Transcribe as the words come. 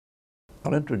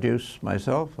I'll introduce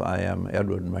myself. I am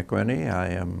Edward McWhinney. I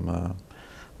am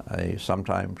a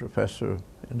sometime professor of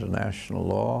international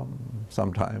law,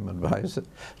 sometime advisor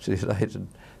to the United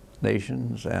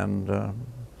Nations, and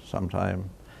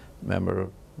sometime member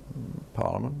of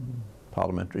Parliament,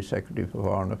 Parliamentary Secretary for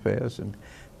Foreign Affairs in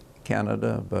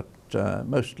Canada, but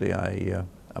mostly I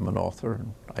am an author,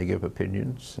 and I give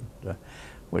opinions, and,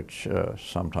 which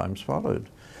sometimes followed,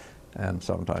 and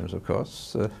sometimes, of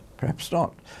course, perhaps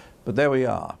not. But there we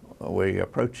are. We're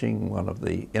approaching one of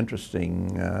the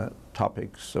interesting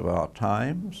topics of our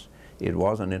times. It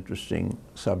was an interesting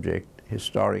subject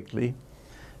historically.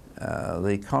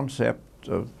 The concept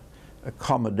of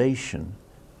accommodation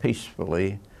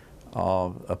peacefully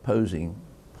of opposing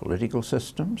political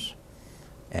systems,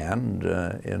 and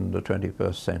in the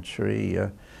 21st century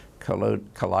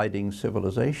colliding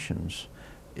civilizations.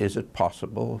 Is it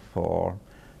possible for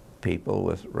people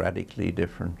with radically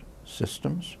different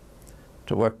systems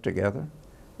to work together,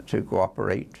 to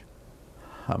cooperate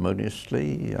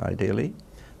harmoniously, ideally,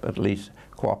 but at least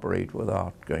cooperate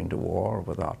without going to war,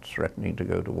 without threatening to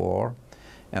go to war?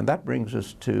 And that brings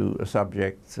us to a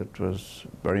subject that was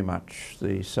very much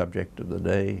the subject of the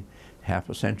day half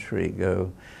a century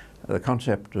ago, the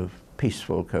concept of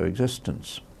peaceful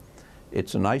coexistence.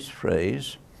 It's a nice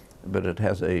phrase, but it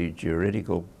has a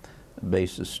juridical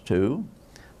basis too.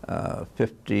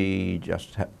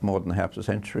 More than half a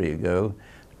century ago,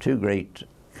 two great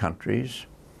countries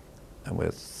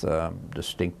with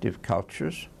distinctive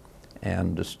cultures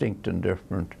and distinct and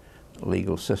different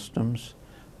legal systems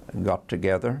got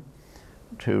together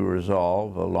to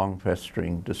resolve a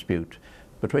long-festering dispute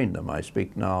between them. I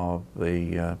speak now of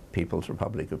the People's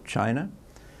Republic of China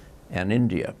and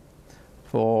India.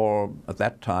 At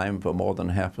that time, for more than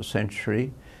half a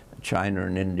century, China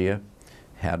and India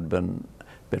had been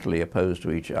bitterly opposed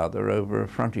to each other over a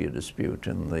frontier dispute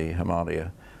in the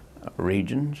Himalaya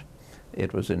regions.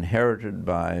 It was inherited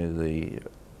by the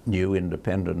new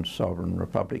independent sovereign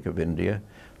Republic of India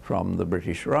from the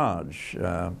British Raj.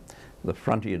 The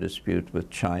frontier dispute with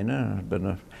China had been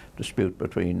a dispute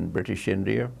between British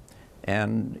India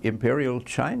and Imperial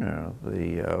China,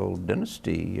 the old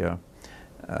dynasty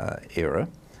era.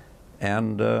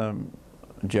 And Zhou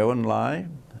Enlai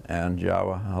and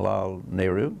Jawaharlal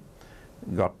Nehru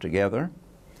got together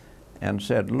and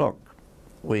said, look,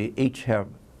 we each have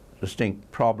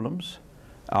distinct problems.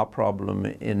 Our problem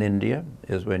in India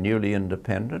is we're newly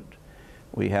independent.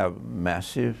 We have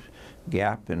massive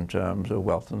gap in terms of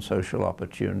wealth and social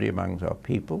opportunity amongst our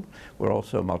people. We're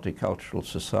also a multicultural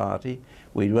society.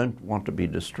 We don't want to be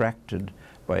distracted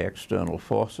by external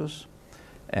forces.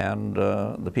 And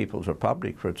the People's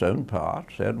Republic, for its own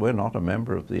part, said, we're not a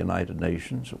member of the United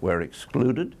Nations. We're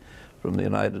excluded from the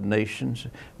United Nations.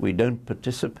 We don't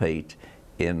participate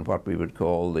in what we would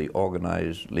call the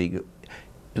organized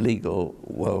legal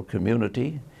world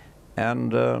community.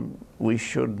 And we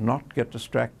should not get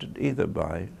distracted either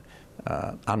by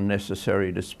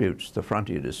unnecessary disputes, the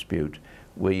frontier dispute.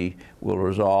 We will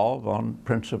resolve on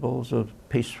principles of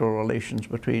peaceful relations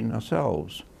between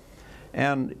ourselves.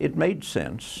 And it made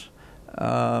sense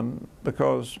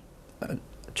because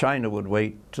China would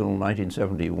wait till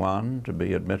 1971 to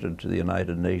be admitted to the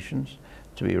United Nations,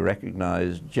 to be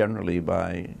recognized generally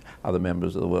by other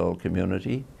members of the world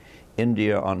community.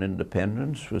 India, on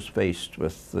independence, was faced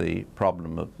with the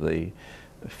problem of the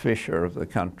fissure of the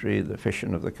country, the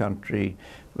fission of the country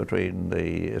between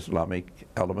the Islamic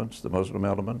elements, the Muslim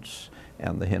elements,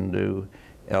 and the Hindu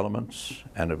elements,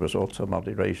 and it was also a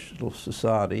multiracial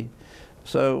society.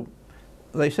 So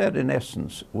they said, in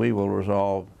essence, we will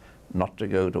resolve not to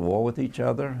go to war with each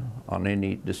other on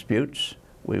any disputes.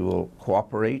 We will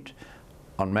cooperate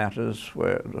on matters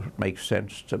where it makes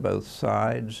sense to both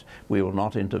sides. We will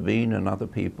not intervene in other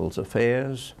people's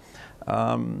affairs.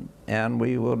 And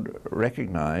we would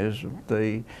recognize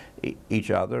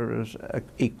each other as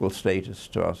equal status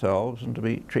to ourselves and to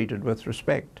be treated with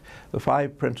respect. The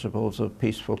 5 principles of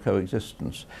peaceful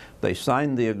coexistence. They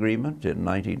signed the agreement in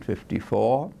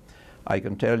 1954. I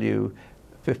can tell you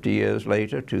 50 years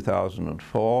later,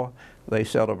 2004, they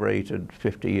celebrated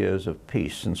 50 years of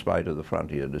peace in spite of the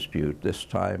frontier dispute. This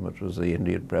time it was the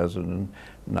Indian President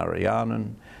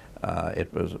Narayanan.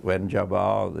 It was Wen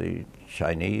Jiabao, the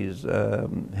Chinese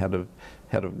head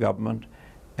of government,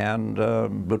 and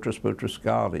Boutros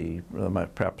Boutros-Ghali,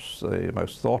 perhaps the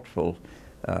most thoughtful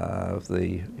of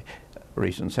the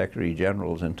recent Secretary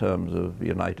Generals in terms of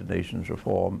United Nations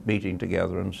reform, meeting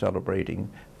together and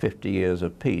celebrating 50 years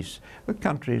of peace with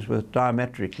countries with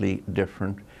diametrically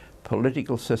different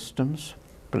political systems,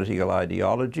 political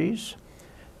ideologies,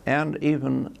 and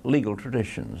even legal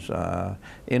traditions.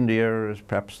 India is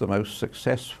perhaps the most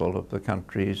successful of the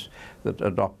countries that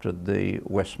adopted the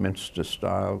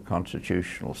Westminster-style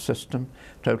constitutional system,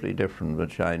 totally different from the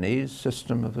Chinese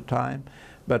system of the time,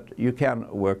 but you can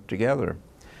work together.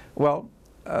 Well,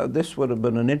 this would have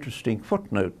been an interesting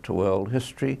footnote to world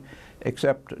history,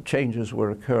 except changes were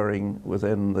occurring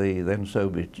within the then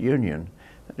Soviet Union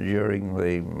during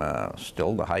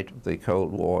still the height of the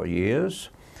Cold War years.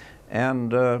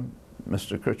 And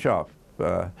Mr. Khrushchev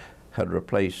had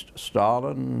replaced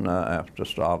Stalin after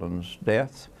Stalin's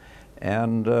death,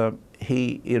 and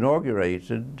he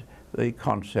inaugurated the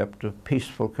concept of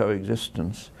peaceful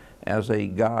coexistence as a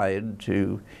guide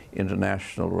to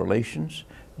international relations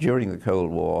during the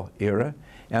Cold War era,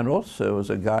 and also as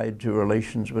a guide to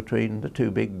relations between the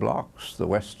two big blocs, the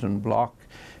Western Bloc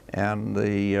and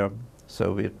the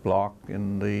Soviet bloc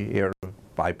in the era of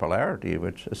bipolarity,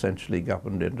 which essentially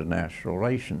governed international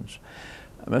relations.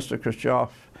 Mr. Khrushchev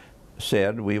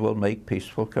said, we will make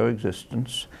peaceful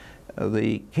coexistence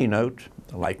the keynote,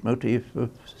 the leitmotif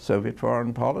of Soviet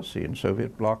foreign policy and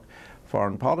Soviet bloc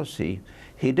foreign policy.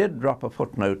 He did drop a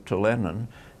footnote to Lenin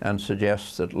and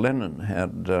suggest that Lenin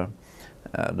had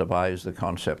devised the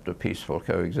concept of peaceful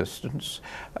coexistence.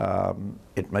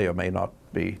 It may or may not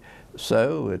be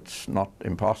so. It's not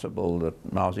impossible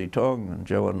that Mao Zedong and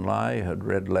Zhou Enlai had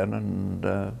read Lenin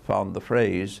and found the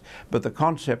phrase, but the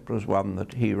concept was one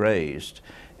that he raised.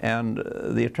 And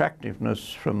the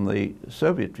attractiveness from the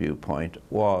Soviet viewpoint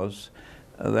was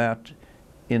that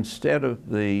instead of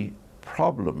the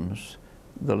problems,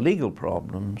 the legal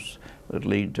problems that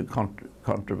lead to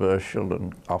controversial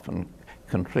and often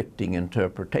conflicting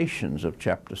interpretations of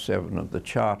Chapter 7 of the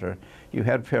Charter, you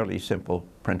had fairly simple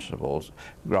principles,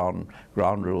 ground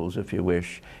rules if you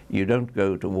wish. You don't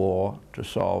go to war to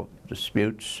solve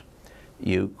disputes.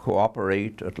 You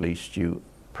cooperate, at least you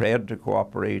prepared to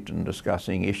cooperate in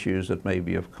discussing issues that may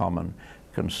be of common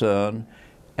concern,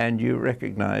 and you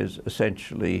recognize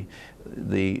essentially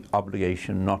the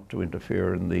obligation not to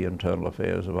interfere in the internal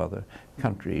affairs of other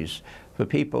countries. For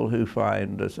people who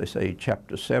find, as I say,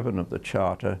 Chapter 7 of the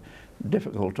Charter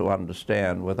difficult to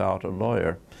understand without a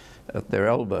lawyer at their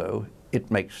elbow,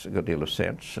 it makes a good deal of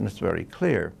sense and it's very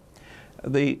clear.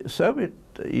 The Soviet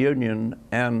Union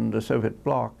and the Soviet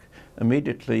bloc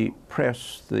immediately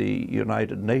pressed the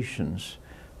United Nations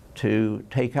to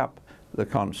take up the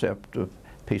concept of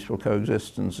peaceful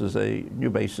coexistence as a new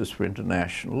basis for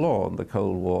international law in the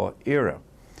Cold War era.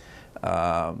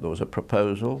 There was a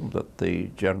proposal that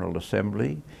the General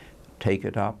Assembly take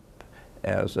it up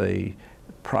as a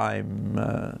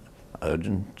prime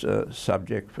urgent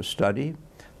subject for study,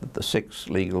 that the Sixth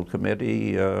Legal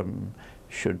Committee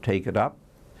should take it up.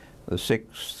 The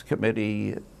Sixth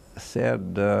Committee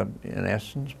said, in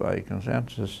essence, by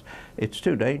consensus, it's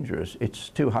too dangerous, it's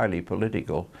too highly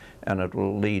political, and it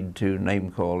will lead to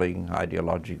name-calling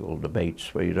ideological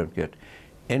debates where you don't get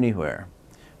anywhere.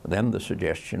 Then the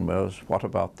suggestion was, what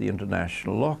about the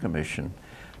International Law Commission?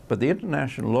 But the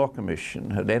International Law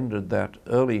Commission had ended that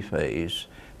early phase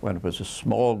when it was a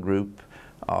small group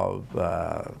of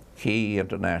key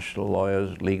international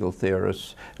lawyers, legal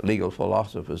theorists, legal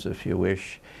philosophers, if you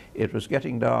wish. It was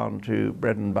getting down to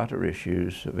bread and butter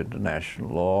issues of international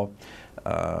law,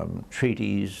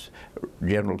 treaties,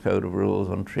 general code of rules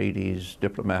on treaties,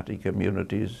 diplomatic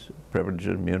immunities, privileged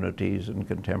immunities in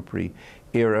contemporary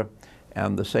era,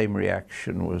 and the same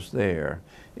reaction was there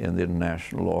in the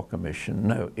International Law Commission.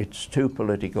 No, it's too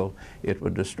political, it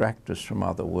would distract us from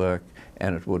other work,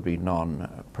 and it would be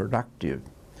non-productive.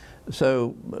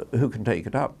 So who can take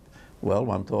it up? Well,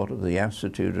 one thought of the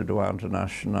Institut de Droit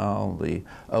International, the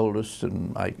oldest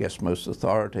and I guess most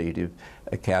authoritative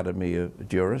academy of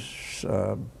jurists,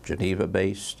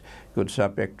 Geneva-based, good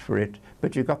subject for it,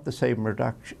 but you got the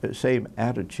same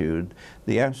attitude.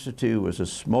 The Institute was a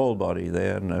small body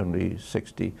then, only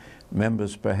 60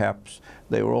 members perhaps.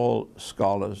 They were all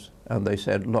scholars, and they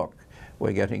said, look,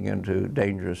 we're getting into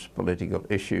dangerous political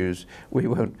issues, we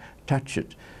won't touch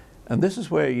it. And this is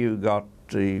where you got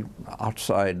the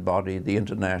outside body, the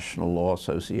International Law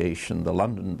Association, the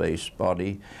London-based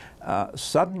body.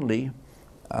 Suddenly,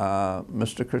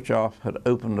 Mr. Khrushchev had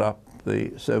opened up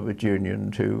the Soviet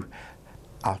Union to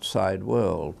outside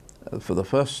world. For the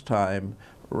first time,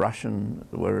 Russians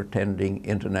were attending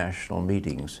international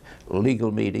meetings,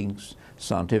 legal meetings,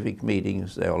 scientific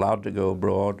meetings. They were allowed to go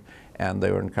abroad, and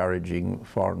they were encouraging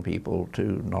foreign people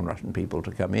to, non-Russian people,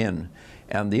 to come in.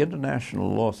 And the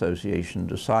International Law Association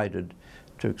decided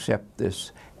to accept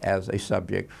this as a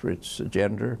subject for its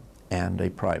agenda and a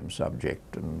prime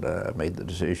subject, and made the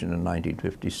decision in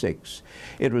 1956.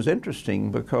 It was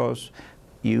interesting because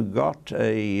you got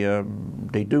a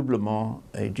dédoublement,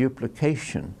 a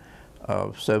duplication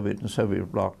of Soviet and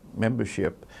Soviet bloc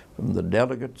membership. From the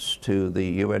delegates to the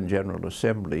UN General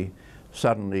Assembly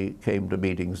suddenly came to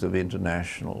meetings of the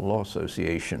International Law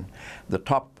Association. The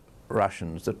top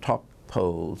Russians, the top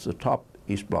Poles, the top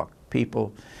East Bloc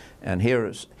people, and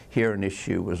here an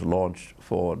issue was launched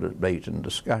for debate and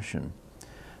discussion.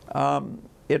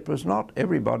 It was not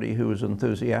everybody who was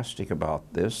enthusiastic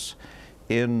about this.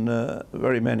 In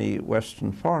very many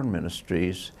Western foreign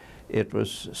ministries, it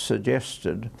was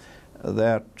suggested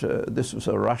that this was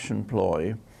a Russian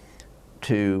ploy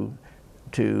to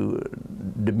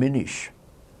diminish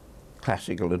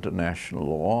classical international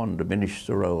law and diminish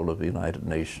the role of the United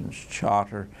Nations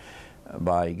Charter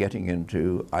by getting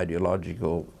into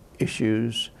ideological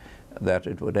issues, that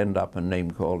it would end up in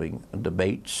name-calling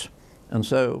debates. And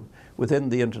so within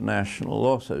the International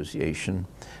Law Association,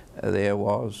 there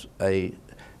was a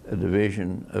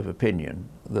division of opinion.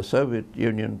 The Soviet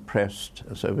Union pressed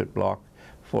the Soviet bloc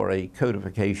for a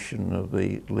codification of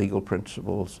the legal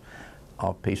principles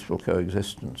of peaceful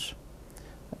coexistence.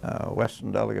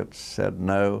 Western delegates said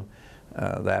no,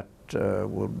 that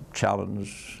would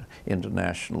challenge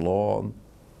international law,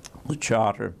 the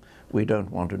Charter. We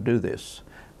don't want to do this.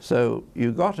 So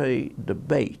you got a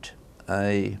debate,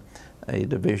 a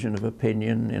division of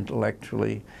opinion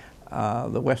intellectually.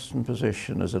 The Western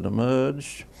position as it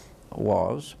emerged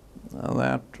was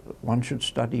that one should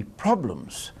study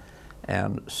problems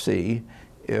and see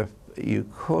if you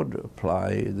could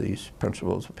apply these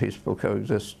principles of peaceful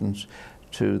coexistence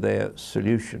to their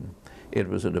solution. It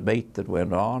was a debate that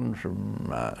went on from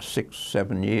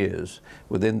 6-7 years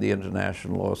within the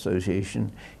International Law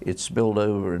Association. It spilled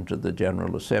over into the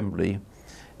General Assembly,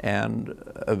 and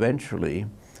eventually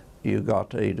you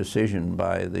got a decision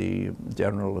by the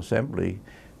General Assembly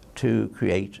to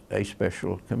create a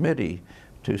special committee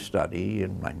to study,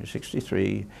 in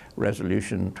 1963,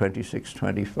 Resolution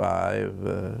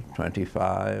 2625,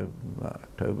 25,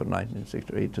 October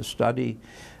 1963, to study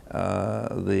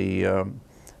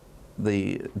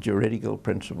the juridical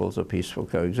principles of peaceful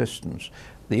coexistence.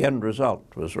 The end result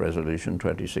was Resolution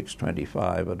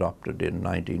 2625, adopted in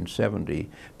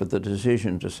 1970, but the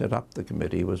decision to set up the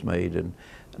committee was made in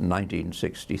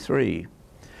 1963.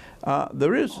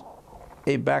 There is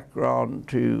a background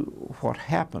to what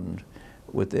happened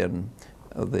within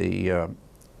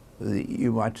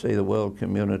you might say, the world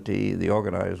community, the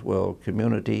organized world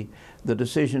community, the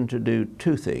decision to do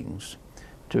two things: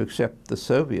 to accept the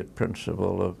Soviet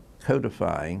principle of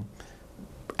codifying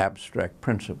abstract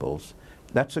principles.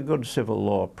 That's a good civil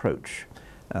law approach.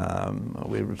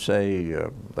 We would say,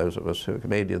 those of us who are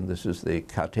Canadian, this is the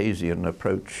Cartesian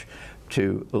approach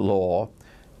to law.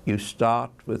 You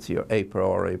start with your a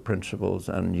priori principles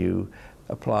and you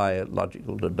apply a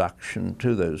logical deduction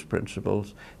to those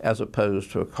principles, as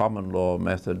opposed to a common law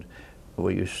method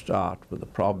where you start with the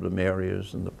problem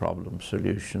areas and the problem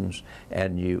solutions,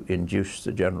 and you induce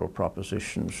the general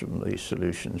propositions from the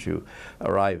solutions you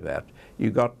arrive at.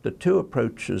 You got the two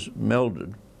approaches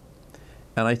melded.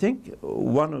 And I think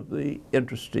one of the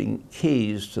interesting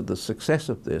keys to the success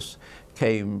of this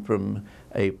came from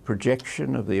a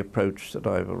projection of the approach that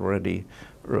I've already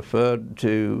referred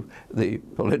to, the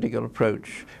political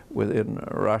approach within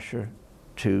Russia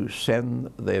to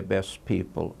send their best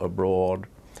people abroad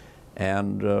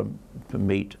and to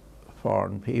meet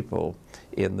foreign people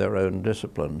in their own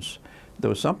disciplines. There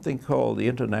was something called the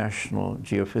International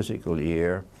Geophysical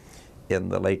Year in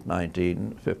the late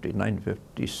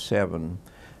 1957.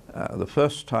 The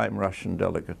first time Russian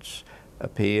delegates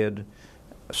appeared,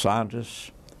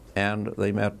 scientists, and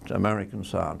they met American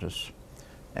scientists.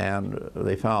 And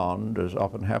they found, as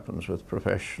often happens with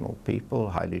professional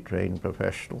people, highly trained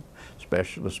professional,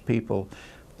 specialist people,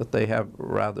 that they have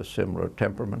rather similar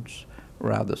temperaments,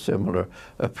 rather similar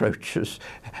approaches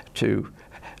to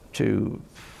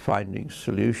finding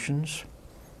solutions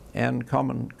and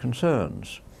common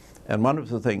concerns. And one of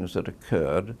the things that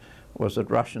occurred was that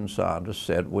Russian scientists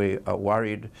said, we are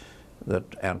worried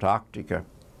that Antarctica,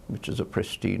 which is a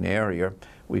pristine area,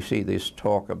 we see this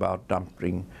talk about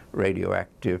dumping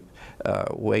radioactive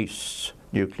wastes,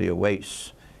 nuclear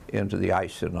wastes, into the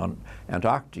ice in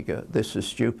Antarctica. This is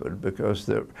stupid because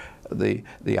the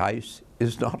ice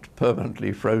is not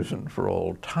permanently frozen for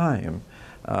all time.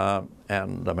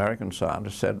 And American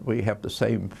scientists said, we have the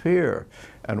same fear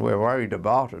and we're worried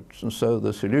about it. And so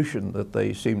the solution that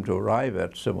they seemed to arrive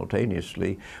at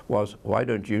simultaneously was, why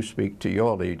don't you speak to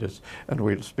your leaders and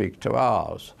we'll speak to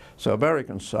ours? So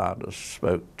American scientists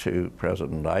spoke to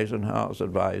President Eisenhower's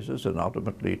advisors and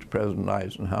ultimately to President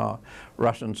Eisenhower.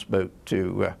 Russians spoke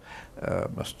to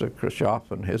Mr.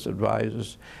 Khrushchev and his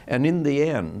advisors. And in the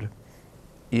end,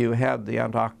 you had the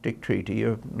Antarctic Treaty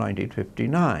of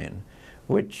 1959,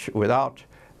 which, without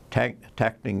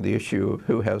tackling the issue of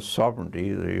who has sovereignty,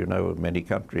 you know, many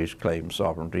countries claim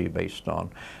sovereignty based on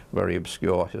very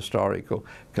obscure historical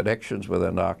connections with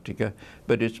Antarctica,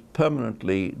 but it's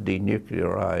permanently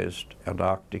denuclearized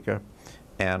Antarctica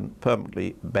and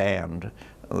permanently banned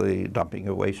the dumping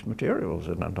of waste materials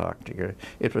in Antarctica.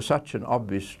 It was such an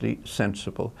obviously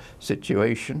sensible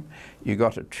situation. You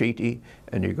got a treaty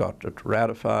and you got it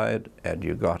ratified and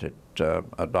you got it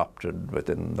adopted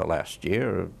within the last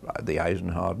year of the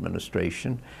Eisenhower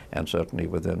administration and certainly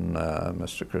within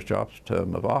Mr. Khrushchev's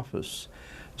term of office.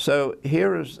 So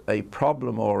here is a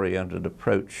problem-oriented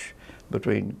approach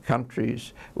between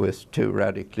countries with two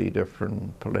radically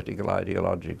different political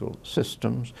ideological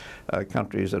systems,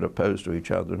 countries that are opposed to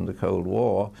each other in the Cold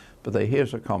War, but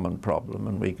here's a common problem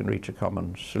and we can reach a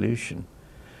common solution.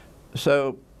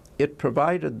 So it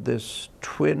provided this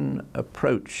twin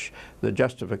approach, the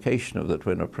justification of the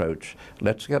twin approach.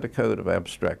 Let's get a code of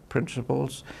abstract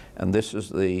principles, and this is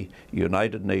the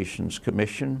United Nations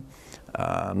Commission,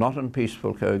 not on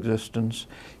peaceful coexistence,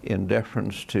 in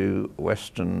deference to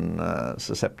Western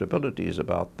susceptibilities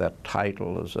about that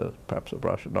title as perhaps of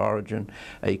Russian origin,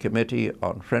 a committee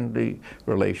on friendly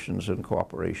relations and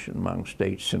cooperation among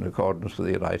states in accordance with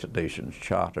the United Nations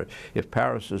Charter. If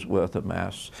Paris is worth a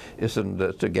mass,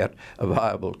 isn't to get a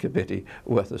viable committee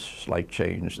worth a slight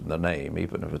change in the name,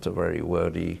 even if it's a very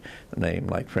wordy name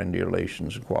like friendly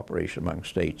relations and cooperation among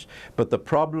states. But the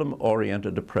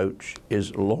problem-oriented approach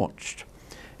is launched.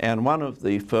 And one of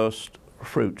the first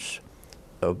fruits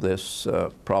of this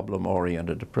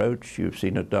problem-oriented approach, you've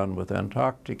seen it done with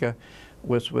Antarctica,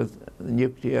 was with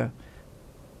nuclear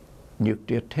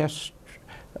test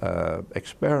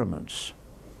experiments,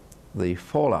 the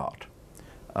fallout.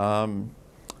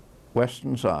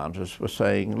 Western scientists were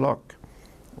saying, look,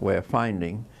 we're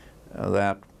finding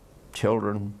that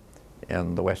children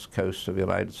in the west coast of the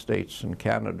United States and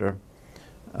Canada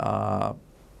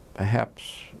perhaps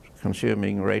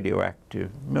consuming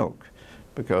radioactive milk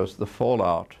because the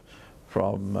fallout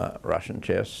from Russian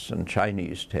tests and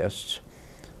Chinese tests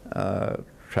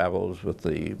travels with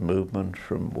the movement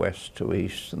from west to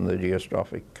east and the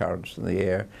geostrophic currents in the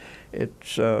air.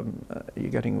 It's you're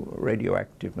getting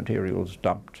radioactive materials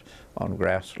dumped on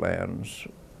grasslands,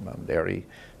 on dairy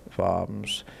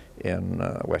farms in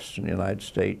western United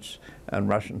States, and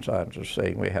Russian scientists are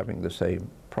saying we're having the same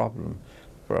problem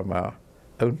from our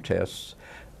own tests.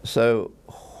 So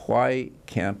why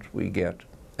can't we get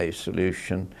a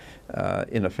solution,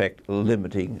 in effect,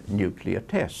 limiting nuclear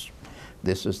tests?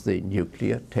 This is the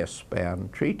Nuclear Test Ban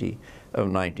Treaty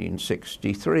of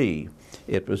 1963.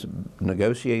 It was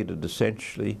negotiated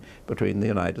essentially between the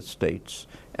United States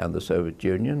and the Soviet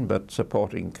Union, but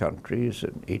supporting countries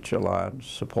in each alliance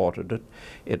supported it.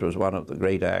 It was one of the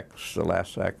great acts, the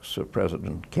last acts of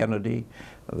President Kennedy,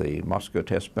 the Moscow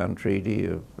Test Ban Treaty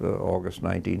of August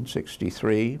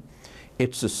 1963.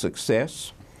 It's a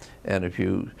success, and if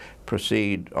you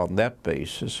proceed on that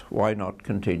basis, why not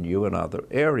continue in other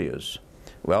areas?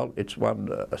 Well, it's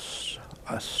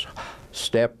a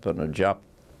step and a jump,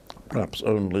 perhaps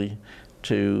only,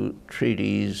 to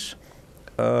treaties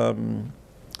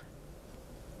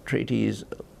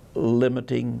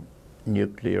limiting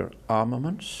nuclear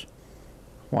armaments.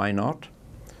 Why not?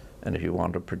 And if you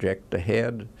want to project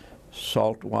ahead,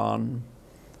 SALT I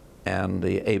and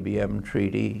the ABM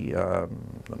Treaty, the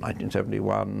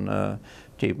 1971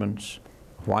 achievements,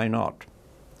 why not?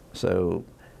 So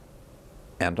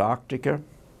Antarctica,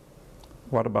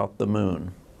 what about the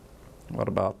moon? What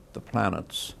about the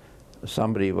planets?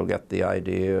 Somebody will get the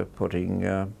idea of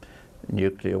putting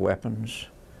nuclear weapons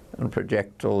and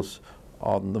projectiles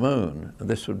on the moon.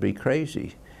 This would be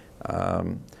crazy.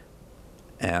 And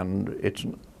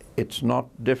it's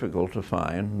not difficult to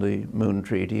find the Moon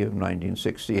Treaty of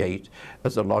 1968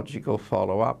 as a logical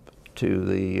follow-up to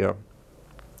the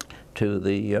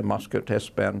Moscow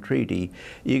Test Ban Treaty.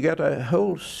 You get a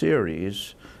whole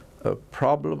series of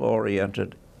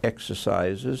problem-oriented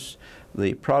exercises,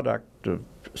 the product of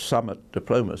summit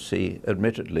diplomacy,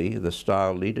 admittedly, the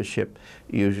style leadership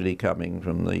usually coming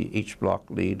from each bloc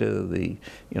leader, the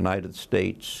United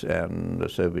States and the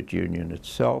Soviet Union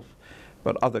itself.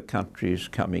 but other countries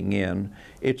coming in.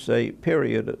 It's a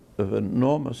period of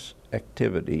enormous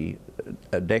activity,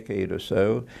 a decade or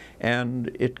so,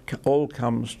 and it all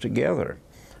comes together.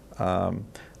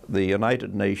 The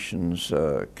United Nations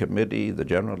Committee, the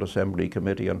General Assembly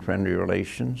Committee on Friendly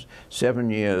Relations, 7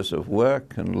 years of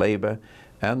work and labor,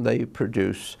 and they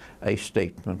produce a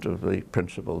statement of the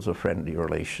principles of friendly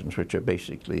relations, which are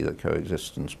basically the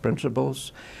coexistence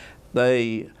principles.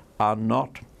 They are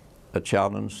not a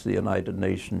challenge to the United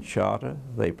Nations Charter.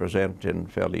 They present in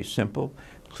fairly simple,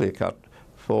 clear-cut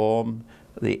form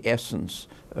the essence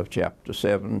of Chapter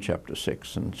 7, Chapter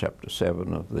 6, and Chapter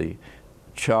 7 of the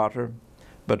Charter.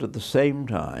 But at the same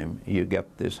time, you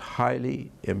get this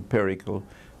highly empirical,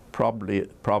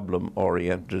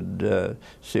 problem-oriented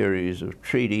series of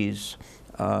treaties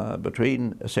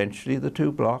between essentially the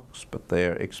two blocs, but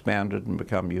they're expanded and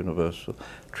become universal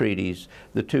treaties.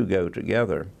 The two go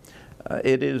together.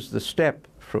 It is the step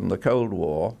from the Cold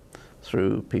War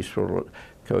through peaceful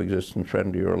coexistence,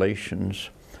 friendly relations,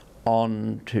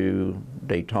 on to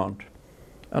détente,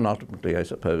 and ultimately, I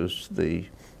suppose, the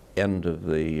end of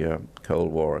the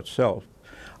Cold War itself.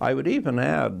 I would even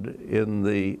add, in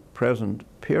the present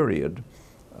period,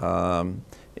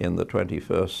 in the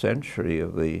 21st century,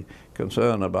 of the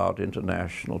concern about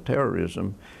international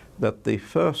terrorism, that the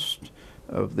first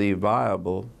of the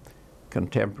viable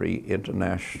contemporary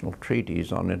international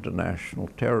treaties on international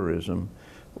terrorism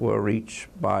were reached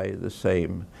by the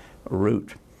same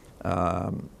route.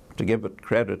 To give it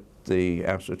credit, the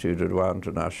Institut de Droit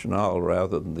International,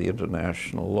 rather than the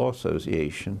International Law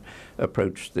Association,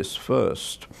 approached this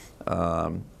first.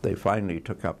 They finally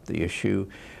took up the issue.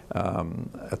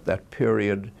 At that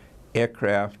period,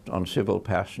 aircraft on civil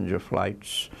passenger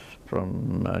flights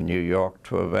from New York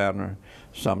to Havana,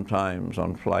 sometimes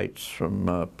on flights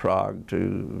from Prague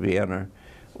to Vienna,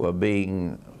 were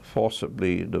being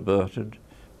forcibly diverted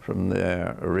from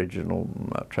their original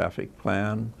traffic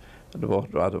plan,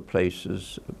 diverted to other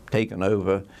places, taken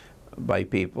over by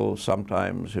people,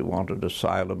 sometimes who wanted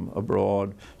asylum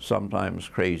abroad, sometimes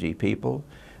crazy people.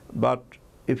 But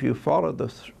if you follow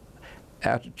the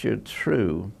attitude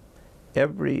through,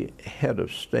 every head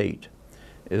of state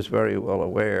is very well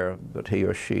aware that he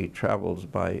or she travels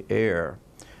by air.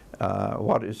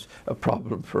 What is a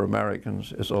problem for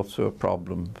Americans is also a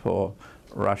problem for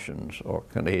Russians or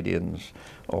Canadians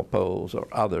or Poles or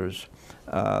others.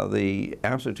 The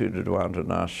Institut de Droit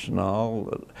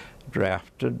International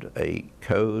drafted a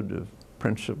code of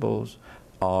principles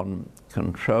on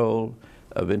control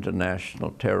of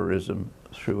international terrorism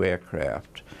through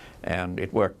aircraft. And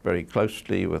it worked very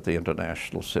closely with the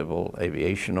International Civil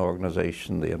Aviation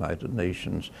Organization, the United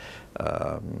Nations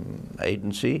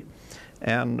agency.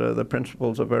 And the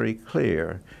principles are very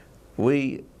clear.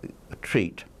 We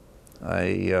treat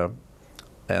an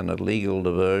illegal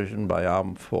diversion by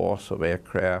armed force of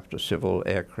aircraft, a civil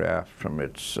aircraft from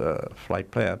its flight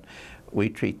plan, we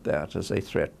treat that as a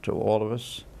threat to all of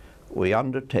us. We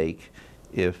undertake,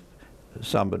 if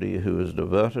somebody who has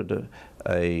diverted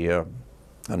an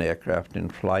aircraft in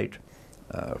flight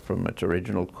from its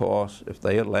original course, if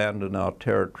they land in our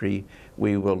territory,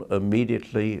 we will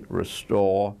immediately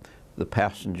restore the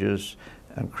passengers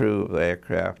and crew of the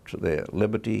aircraft to their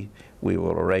liberty. We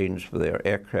will arrange for their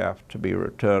aircraft to be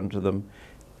returned to them,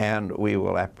 and we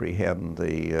will apprehend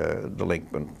the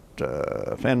delinquent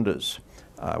offenders.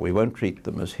 We won't treat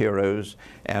them as heroes,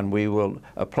 and we will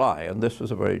apply, and this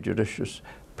was a very judicious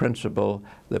principle,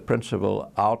 the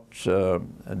principle aut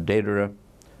dedere,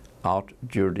 aut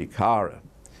judicare.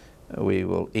 We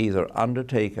will either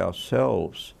undertake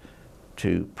ourselves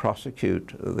to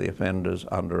prosecute the offenders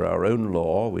under our own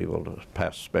law, we will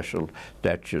pass special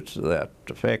statutes to that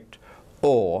effect,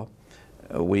 or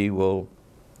we will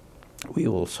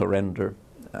surrender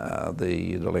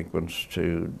the delinquents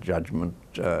to judgment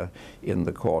in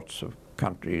the courts of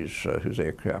countries whose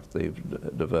aircraft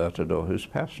they've diverted or whose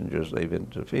passengers they've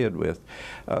interfered with.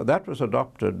 That was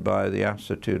adopted by the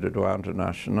Institut de Droit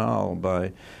International,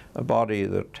 by a body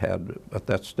that had at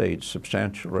that stage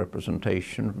substantial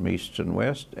representation from East and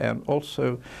West, and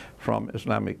also from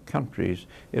Islamic countries.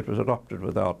 It was adopted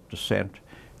without dissent,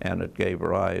 and it gave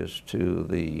rise to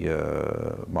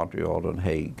the Montreal and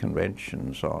Hague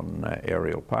Conventions on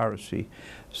aerial piracy,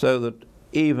 so that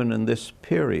even in this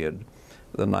period,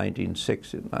 the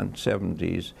 1960s and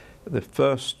 70s, the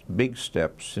first big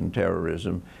steps in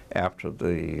terrorism after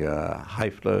the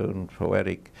high-flown,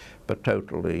 poetic, but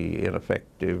totally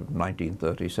ineffective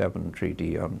 1937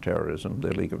 Treaty on Terrorism,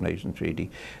 the League of Nations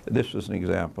Treaty. This was an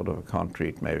example of a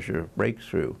concrete measure of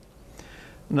breakthrough.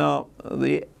 Now,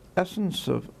 the essence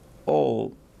of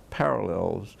all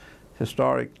parallels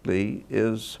historically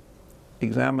is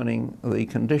examining the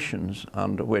conditions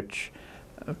under which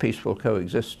peaceful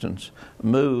coexistence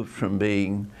moved from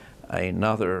being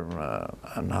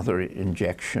another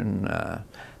injection,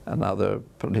 another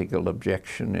political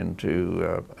objection into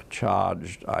a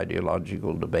charged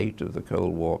ideological debate of the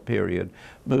Cold War period,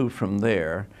 moved from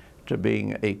there to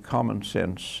being a common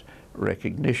sense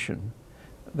recognition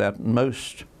that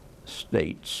most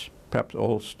states, perhaps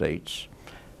all states,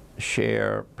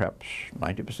 share perhaps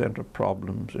 90% of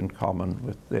problems in common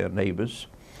with their neighbors,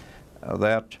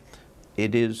 that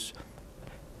it is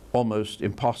almost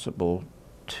impossible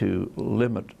to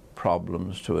limit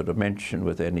problems to a dimension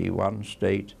with any one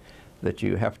state, that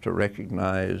you have to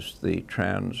recognize the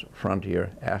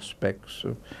trans-frontier aspects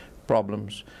of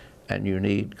problems, and you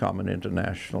need common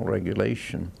international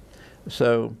regulation.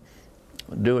 So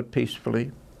do it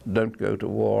peacefully, don't go to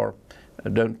war,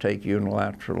 don't take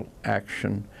unilateral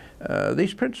action.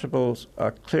 These principles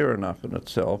are clear enough in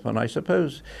itself, and I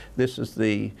suppose this is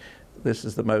the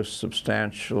most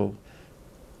substantial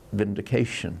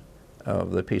vindication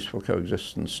of the peaceful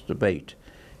coexistence debate.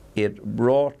 It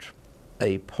brought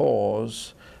a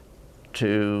pause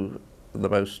to the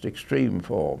most extreme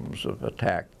forms of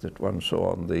attack that one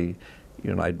saw on the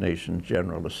United Nations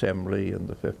General Assembly in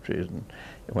the 50s and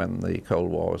when the Cold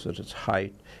War was at its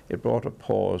height. It brought a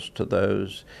pause to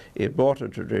those. It brought a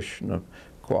tradition of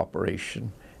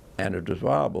cooperation, and it was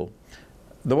viable.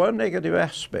 There were negative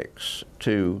aspects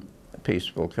to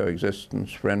peaceful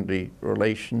coexistence, friendly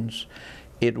relations.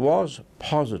 It was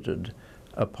posited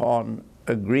upon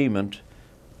agreement,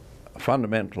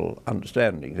 fundamental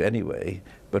understandings anyway,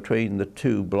 between the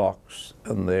two blocs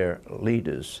and their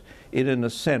leaders. It, in a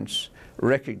sense,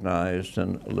 recognized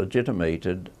and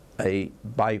legitimated a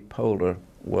bipolar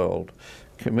world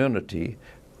community,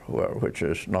 which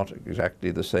is not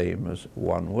exactly the same as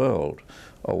one world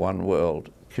or one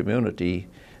world community.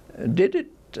 Did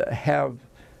it have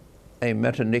a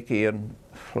Metternician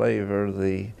flavor,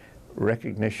 the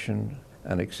recognition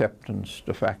and acceptance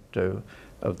de facto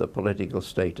of the political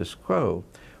status quo?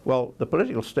 Well, the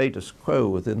political status quo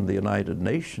within the United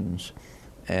Nations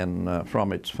and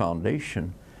from its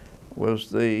foundation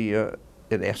was in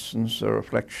essence, a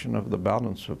reflection of the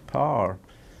balance of power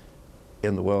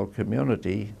in the world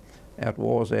community at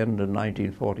war's end in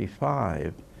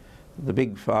 1945. The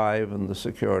Big Five and the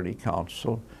Security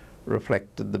Council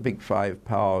reflected the Big Five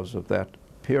powers of that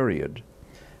period.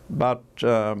 But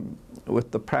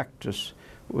with the practice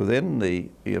within the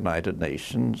United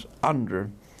Nations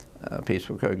under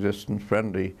peaceful coexistence,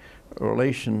 friendly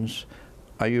relations,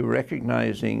 are you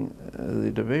recognizing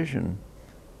the division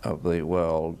of the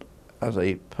world as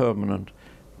a permanent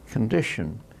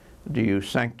condition? Do you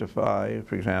sanctify,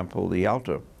 for example, the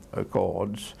Yalta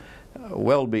Accords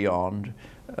well beyond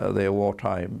their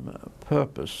wartime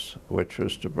purpose, which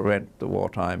was to prevent the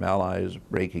wartime allies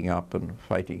breaking up and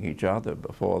fighting each other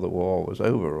before the war was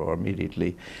over or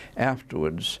immediately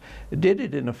afterwards? Did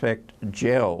it in effect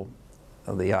gel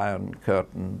the Iron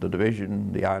Curtain,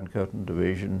 the Iron Curtain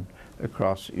division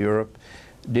across Europe?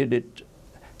 Did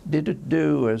it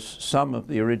do, as some of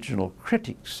the original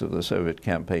critics of the Soviet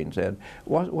campaign said,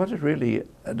 was it really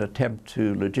an attempt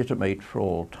to legitimate for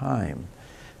all time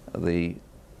the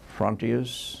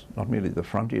frontiers, not merely the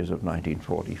frontiers of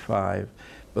 1945,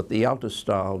 but the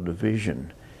Yalta-style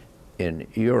division in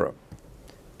Europe?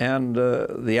 And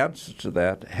the answer to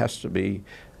that has to be,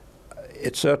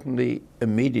 it certainly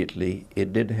immediately,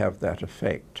 it did have that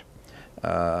effect.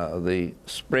 The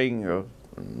spring of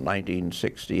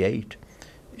 1968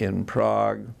 in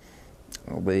Prague,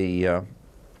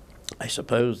 I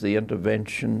suppose the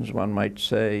interventions, one might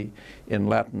say, in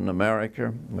Latin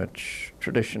America, which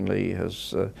traditionally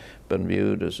has been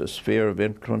viewed as a sphere of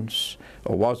influence,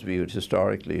 or was viewed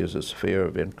historically as a sphere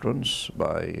of influence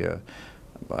by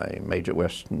major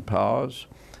Western powers.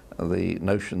 The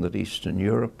notion that Eastern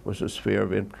Europe was a sphere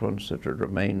of influence that had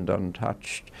remained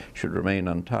untouched, should remain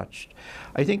untouched.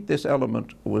 I think this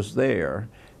element was there,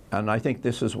 and I think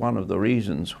this is one of the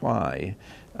reasons why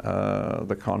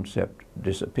the concept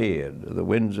disappeared. The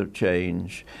winds of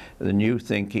change, the new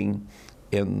thinking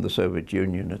in the Soviet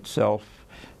Union itself,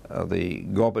 the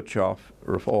Gorbachev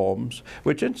reforms,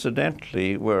 which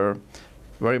incidentally were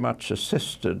very much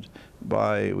assisted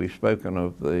by, we've spoken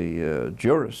of the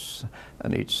jurists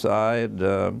on each side,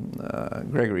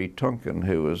 Gregory Tunkin,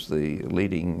 who was the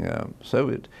leading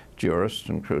Soviet jurist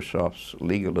and Khrushchev's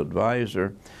legal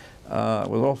advisor,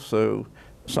 was also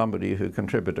somebody who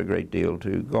contributed a great deal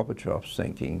to Gorbachev's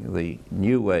thinking, the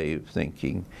new wave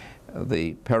thinking,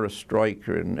 the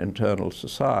perestroika in internal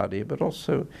society, but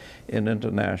also in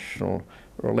international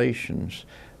relations.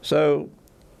 So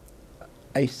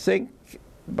I think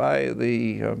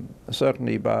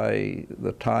certainly by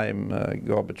the time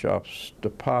Gorbachev's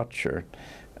departure,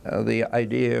 the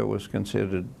idea was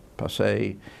considered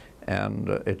passé, and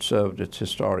it served its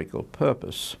historical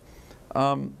purpose.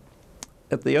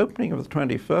 At the opening of the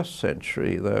 21st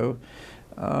century, though,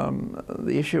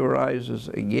 the issue arises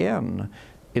again.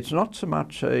 It's not so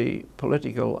much a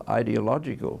political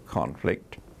ideological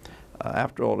conflict.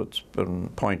 After all, it's been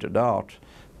pointed out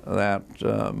that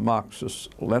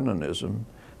Marxist-Leninism,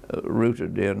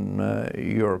 rooted in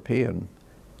European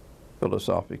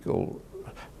philosophical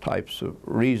types of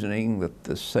reasoning, that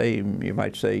the same, you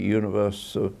might say,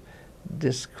 universe of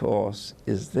discourse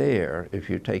is there if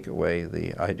you take away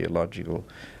the ideological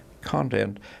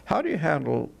content. How do you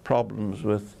handle problems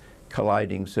with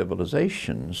colliding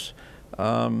civilizations?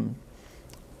 The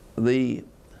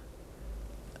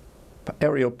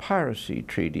aerial piracy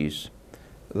treaties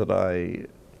that I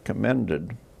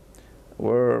commended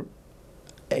were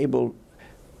able,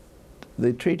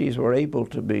 the treaties were able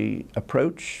to be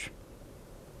approached,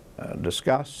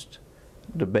 discussed,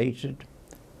 debated,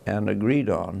 and agreed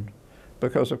on,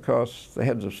 because of course the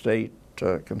heads of state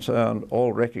concerned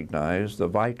all recognize the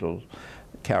vital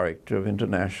character of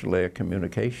international air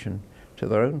communication to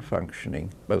their own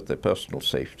functioning, both their personal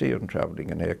safety in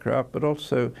traveling in aircraft, but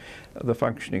also the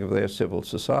functioning of their civil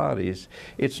societies.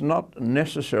 It's not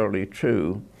necessarily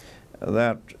true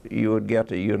that you would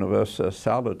get a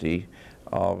universality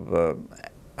of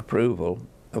approval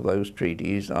of those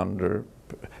treaties under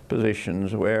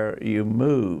positions where you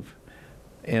move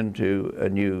into a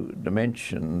new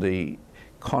dimension, the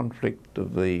conflict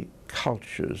of the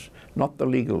cultures, not the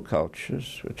legal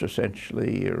cultures, which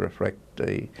essentially reflect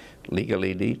a legal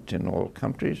elite in all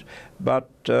countries, but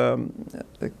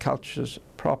the cultures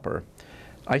proper.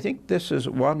 I think this is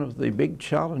one of the big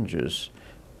challenges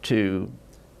to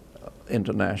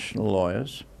international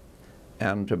lawyers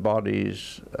and to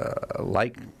bodies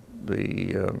like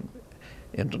the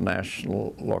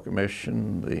International Law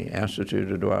Commission, the Institut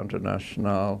de Droit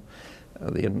International,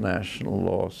 the International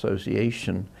Law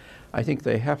Association. I think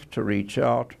they have to reach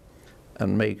out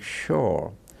and make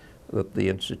sure that the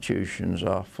institutions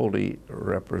are fully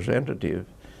representative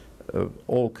of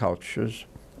all cultures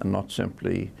and not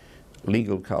simply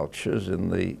legal cultures in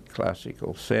the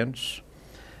classical sense,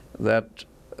 that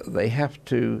they have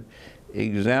to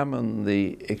examine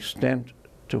the extent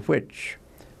to which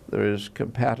there is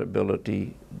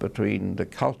compatibility between the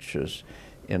cultures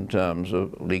in terms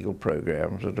of legal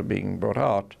programs that are being brought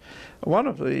out. One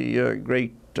of the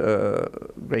great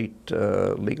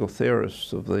legal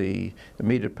theorists of the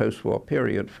immediate post-war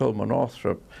period, Philmer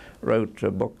Northrop, wrote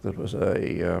a book that was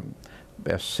a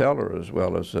bestseller as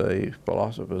well as a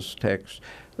philosopher's text,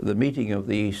 The Meeting of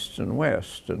the East and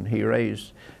West, and he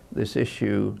raised this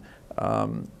issue,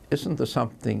 isn't there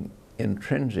something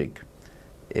intrinsic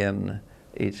in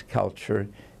each culture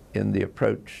in the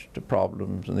approach to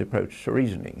problems and the approach to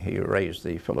reasoning? He raised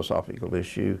the philosophical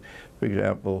issue. For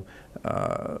example,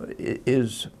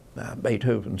 is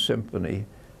Beethoven's symphony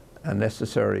a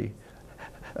necessary,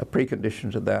 a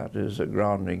precondition to that is a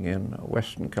grounding in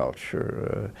Western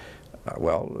culture?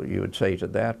 Well, you would say to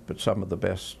that, but some of the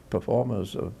best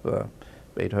performers of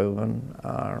Beethoven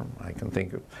are, I can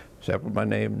think of several by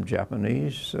name,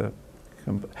 Japanese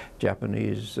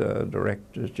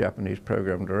directors, Japanese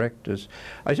program directors.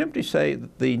 I simply say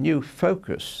that the new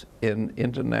focus in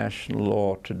international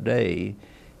law today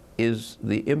is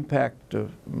the impact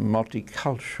of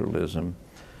multiculturalism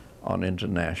on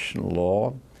international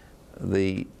law.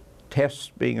 The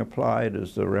test being applied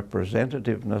is the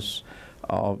representativeness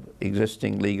of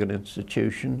existing legal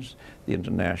institutions, the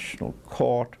International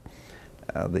Court,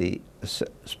 the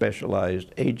specialized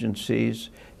agencies,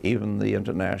 even the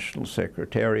international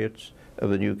secretariats of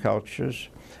the new cultures.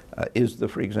 Is there,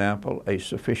 for example, a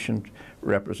sufficient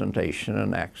representation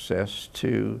and access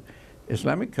to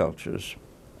Islamic cultures?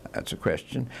 That's a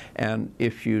question. And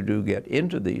if you do get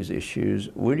into these issues,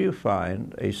 will you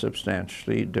find a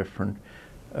substantially different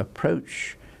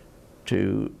approach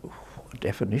to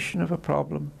definition of a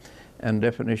problem and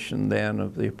definition then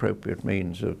of the appropriate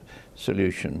means of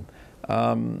solution?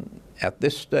 At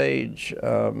this stage,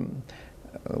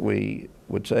 we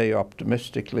would say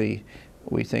optimistically,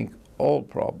 we think all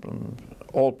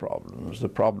problems, the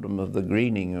problem of the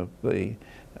greening of the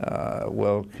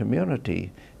world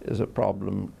community is a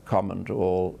problem common to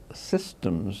all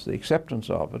systems, the acceptance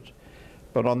of it.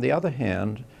 But on the other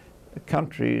hand,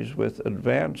 countries with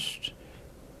advanced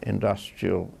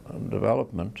industrial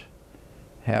development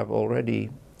have already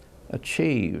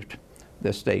achieved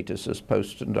their status as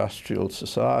post-industrial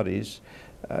societies.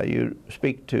 You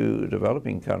speak to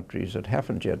developing countries that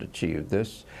haven't yet achieved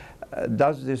this,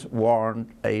 does this warrant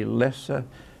a lesser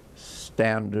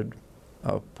standard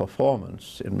of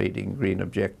performance in meeting green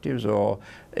objectives, or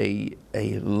a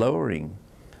lowering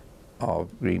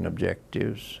of green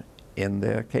objectives in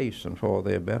their case and for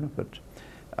their benefit?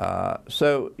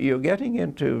 So you're getting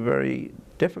into very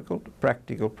difficult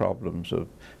practical problems of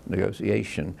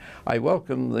negotiation. I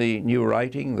welcome the new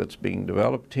writing that's being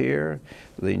developed here.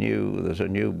 There's a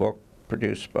new book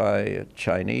produced by a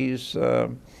Chinese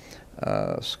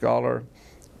scholar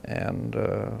and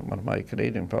one of my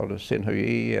Canadian fellows, Sin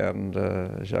Hui and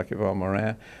Jacques-Yvan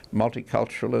Morin,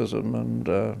 Multiculturalism and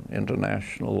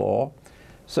International Law.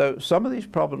 So some of these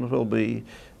problems will be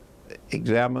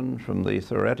examined from the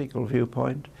theoretical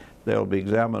viewpoint. They'll be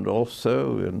examined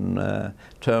also in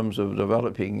terms of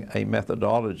developing a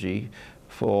methodology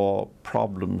for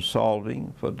problem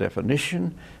solving, for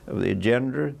definition of the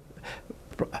agenda,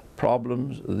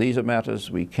 problems. These are matters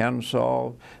we can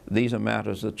solve. These are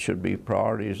matters that should be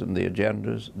priorities in the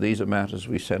agendas. These are matters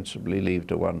we sensibly leave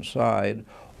to one side.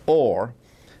 Or,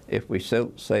 if we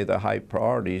still say they're high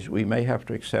priorities, we may have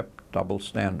to accept double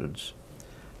standards.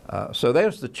 So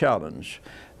there's the challenge.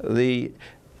 The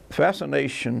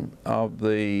fascination of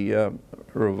the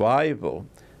revival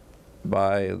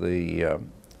by the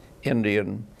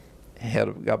Indian head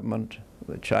of government,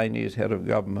 the Chinese head of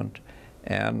government,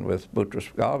 and with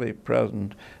Boutros Ghali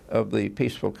present, of the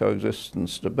peaceful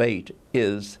coexistence debate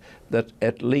is that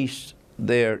at least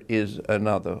there is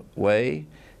another way,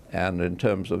 and in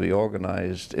terms of the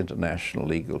organized international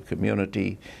legal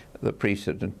community, the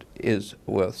precedent is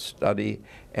worth study,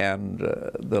 and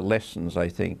the lessons, I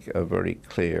think, are very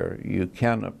clear. You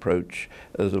can approach,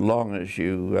 as long as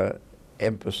you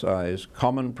emphasize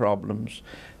common problems,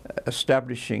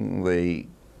 establishing the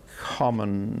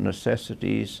common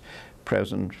necessities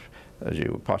present, as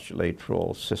you postulate, for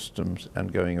all systems,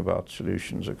 and going about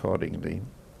solutions accordingly.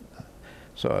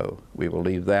 So we will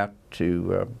leave that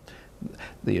to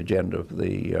the agenda of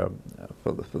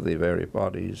for the various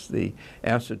bodies. The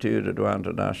Institut de Droit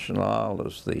International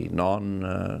is the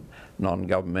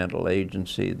non-governmental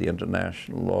agency, the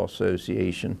International Law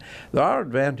Association. There are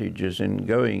advantages in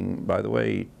going, by the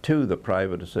way, to the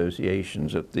private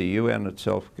associations. If the UN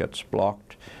itself gets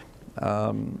blocked,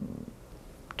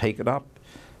 take it up.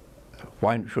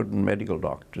 Why shouldn't medical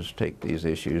doctors take these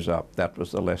issues up? That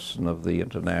was the lesson of the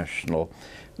International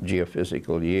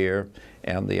Geophysical Year,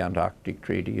 and the Antarctic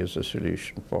Treaty is a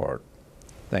solution for it.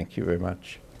 Thank you very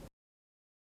much.